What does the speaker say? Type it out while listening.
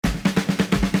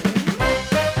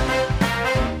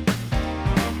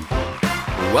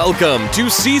Welcome to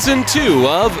Season 2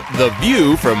 of The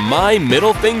View from My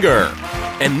Middle Finger.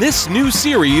 And this new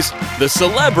series, The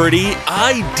Celebrity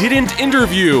I Didn't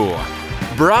Interview.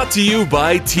 Brought to you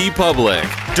by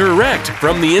TeePublic, direct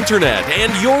from the internet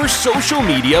and your social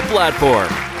media platform.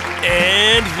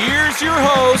 And here's your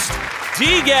host,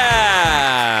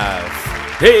 T-Gaff.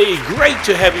 Hey, great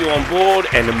to have you on board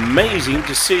and amazing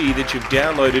to see that you've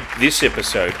downloaded this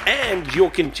episode and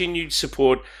your continued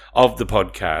support of the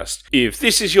podcast. If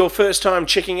this is your first time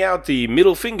checking out the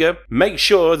middle finger, make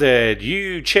sure that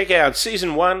you check out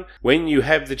Season 1 when you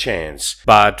have the chance.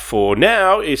 But for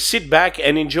now, sit back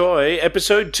and enjoy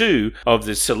Episode 2 of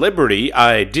The Celebrity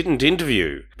I Didn't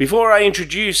Interview. Before I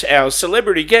introduce our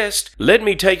celebrity guest, let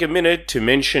me take a minute to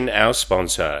mention our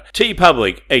sponsor,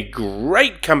 TeePublic, a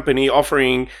great company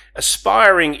offering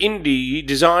aspiring indie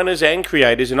designers and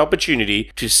creators an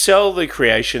opportunity to sell their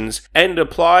creations and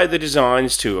apply the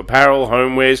designs to apparel,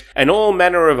 homewares, and all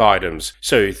manner of items.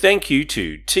 So thank you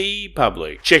to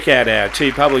TeePublic. Check out our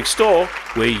TeePublic store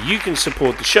where you can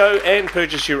support the show and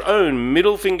purchase your own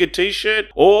middle finger t-shirt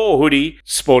or hoodie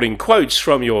sporting quotes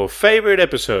from your favorite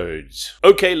episodes.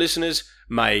 Okay, listeners,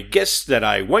 my guest that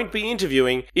I won't be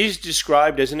interviewing is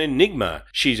described as an enigma.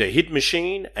 She's a hit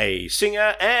machine, a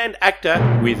singer and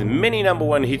actor with many number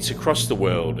one hits across the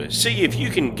world. See if you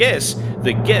can guess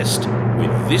the guest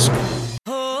with this.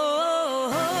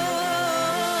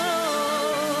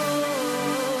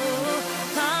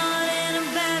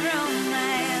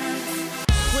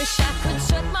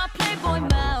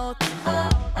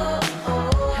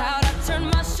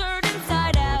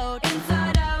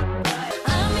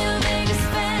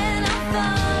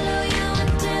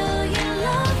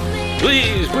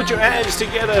 Please put your hands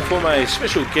together for my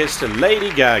special guest,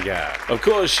 Lady Gaga. Of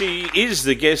course, she is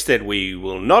the guest that we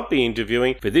will not be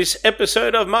interviewing for this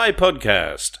episode of my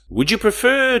podcast. Would you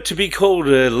prefer to be called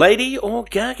Lady or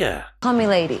Gaga? Call me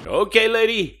Lady. Okay,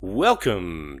 Lady.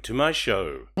 Welcome to my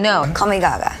show. No, call me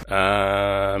Gaga.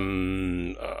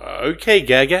 Okay,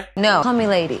 Gaga. No, call me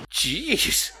Lady.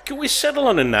 Jeez, can we settle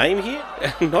on a name here?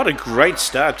 Not a great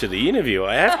start to the interview,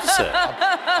 I have to say.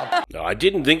 I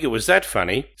didn't think it was that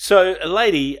funny. So,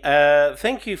 Lady,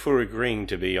 thank you for agreeing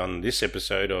to be on this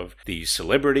episode of The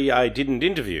Celebrity I Didn't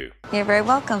Interview. You're very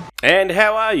welcome. And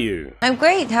how are you? I'm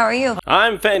great. How are you?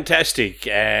 I'm fantastic,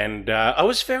 and I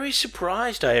was very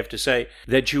surprised, I have to say,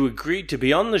 that you agreed to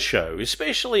be on the show,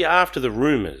 especially after the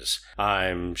rumours.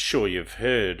 I'm sure you've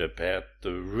heard about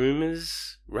the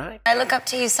rumours, right? I look up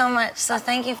to you so much, so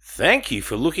thank you. Thank you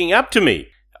for looking up to me,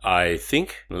 I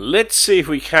think. Let's see if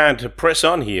we can't press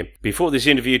on here before this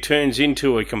interview turns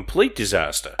into a complete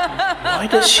disaster. Why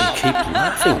does she keep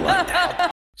laughing like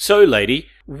that? So, Lady,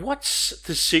 what's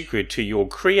the secret to your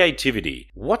creativity?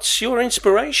 What's your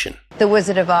inspiration? The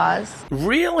Wizard of Oz.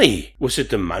 Really? Was it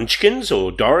the Munchkins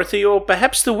or Dorothy or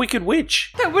perhaps the Wicked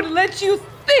Witch? That would let you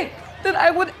think that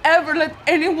I would ever let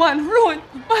anyone ruin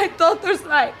my daughter's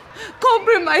life,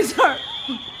 compromise her.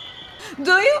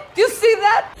 Do you see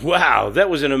that? Wow, that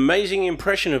was an amazing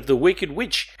impression of the Wicked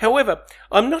Witch. However,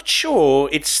 I'm not sure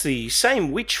it's the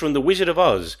same witch from the Wizard of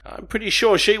Oz. I'm pretty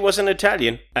sure she wasn't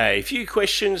Italian. A few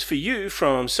questions for you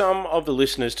from some of the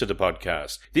listeners to the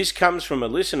podcast. This comes from a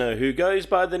listener who goes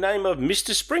by the name of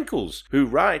Mr. Sprinkles, who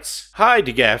writes, "Hi,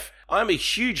 DeGaff. I'm a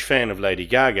huge fan of Lady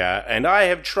Gaga, and I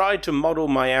have tried to model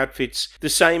my outfits the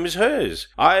same as hers.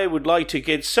 I would like to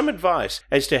get some advice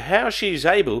as to how she is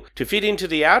able to fit into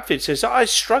the outfits, as I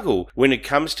struggle when it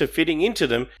comes to fitting into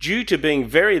them due to being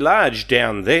very large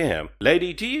down there.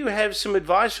 Lady, do you have some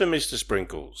advice for Mr.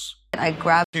 Sprinkles?" I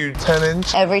grab you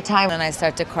 10-inch every time and I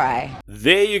start to cry.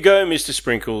 There you go, Mr.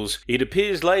 Sprinkles. It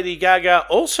appears Lady Gaga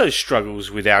also struggles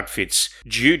with outfits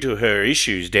due to her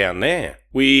issues down there.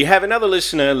 We have another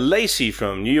listener, Lacey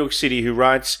from New York City, who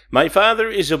writes, "My father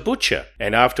is a butcher,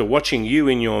 and after watching you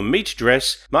in your meat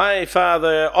dress, my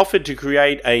father offered to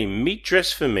create a meat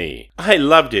dress for me. I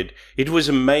loved it. It was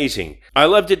amazing. I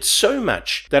loved it so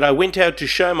much that I went out to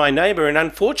show my neighbor, and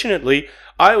unfortunately,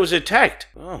 I was attacked,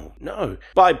 oh no,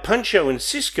 by Puncho and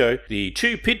Cisco, the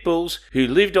two pit bulls who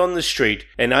lived on the street,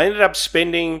 and I ended up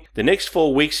spending the next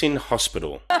 4 weeks in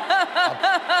hospital."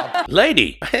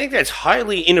 Lady, I think that's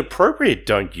highly inappropriate,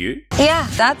 don't you? Yeah,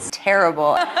 that's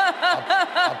terrible.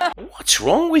 What What's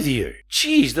wrong with you?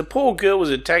 Geez, the poor girl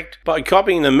was attacked by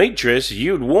copying the meat dress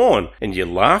you'd worn, and you're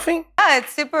laughing? Yeah,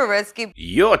 it's super risky.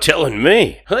 You're telling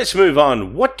me. Let's move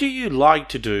on. What do you like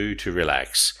to do to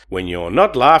relax when you're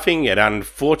not laughing at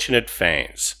unfortunate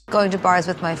fans? Going to bars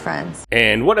with my friends.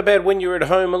 And what about when you're at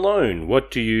home alone?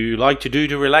 What do you like to do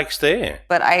to relax there?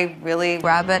 But I really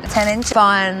grab it 10-inch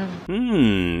fun.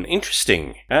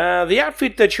 Interesting. The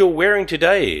outfit that you're wearing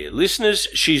today, listeners,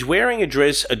 she's wearing a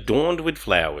dress adorned with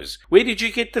flowers. Where did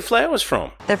you get the flowers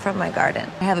from? They're from my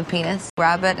garden. I have a penis.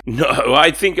 Grab it. No,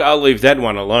 I think I'll leave that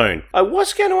one alone. I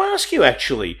was going to ask you,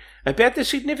 actually, about the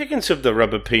significance of the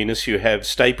rubber penis you have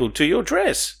stapled to your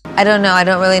dress. I don't know. I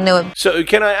don't really know it. So,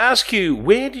 can I ask you,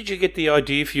 where did you get the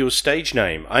idea for your stage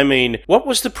name? I mean, what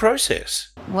was the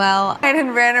process? Well, I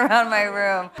didn't ran around my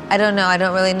room. I don't know. I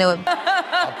don't really know it.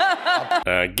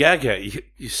 Gaga,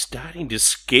 you're starting to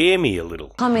scare me a little.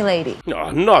 Call me lady.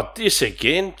 Oh, not this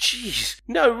again. Jeez.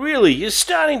 No, really, you're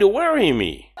starting to worry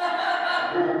me.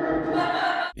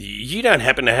 You don't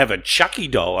happen to have a Chucky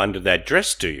doll under that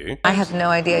dress, do you? I have no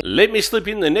idea. Let me slip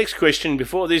in the next question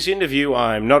before this interview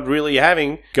I'm not really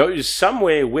having goes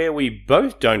somewhere where we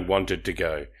both don't want it to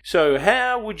go. So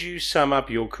how would you sum up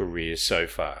your career so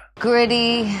far?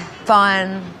 Gritty,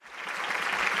 fun.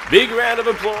 Big round of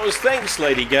applause. Thanks,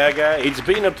 Lady Gaga. It's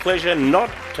been a pleasure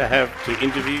not to have to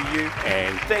interview you,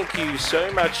 and thank you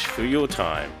so much for your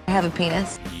time. I have a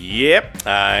penis. Yep,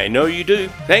 I know you do.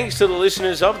 Thanks to the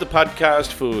listeners of the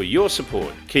podcast for your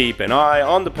support. Keep an eye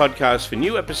on the podcast for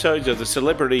new episodes of the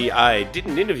celebrity I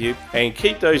didn't interview, and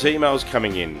keep those emails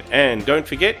coming in. And don't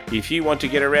forget, if you want to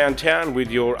get around town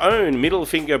with your own middle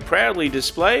finger proudly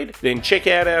displayed, then check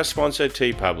out our sponsor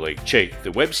TeePublic. Check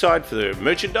the website for the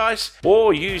merchandise,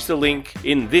 or use the link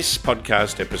in this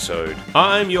podcast episode.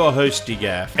 I'm your host,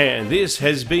 DGAF, and this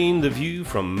has been The View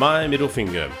from My Middle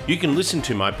Finger. You can listen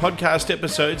to my podcast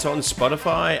episodes on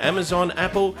Spotify, Amazon,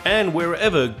 Apple, and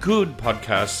wherever good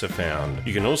podcasts are found.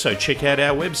 You can also check out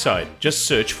our website. Just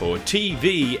search for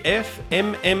tvfmmf.com.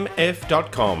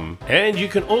 And you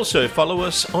can also follow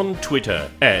us on Twitter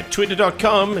at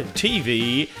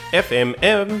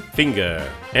twitter.com/tvfmmfinger.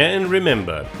 And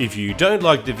remember, if you don't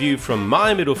like The View from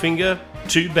My Middle Finger,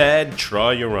 too bad,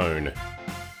 try your own.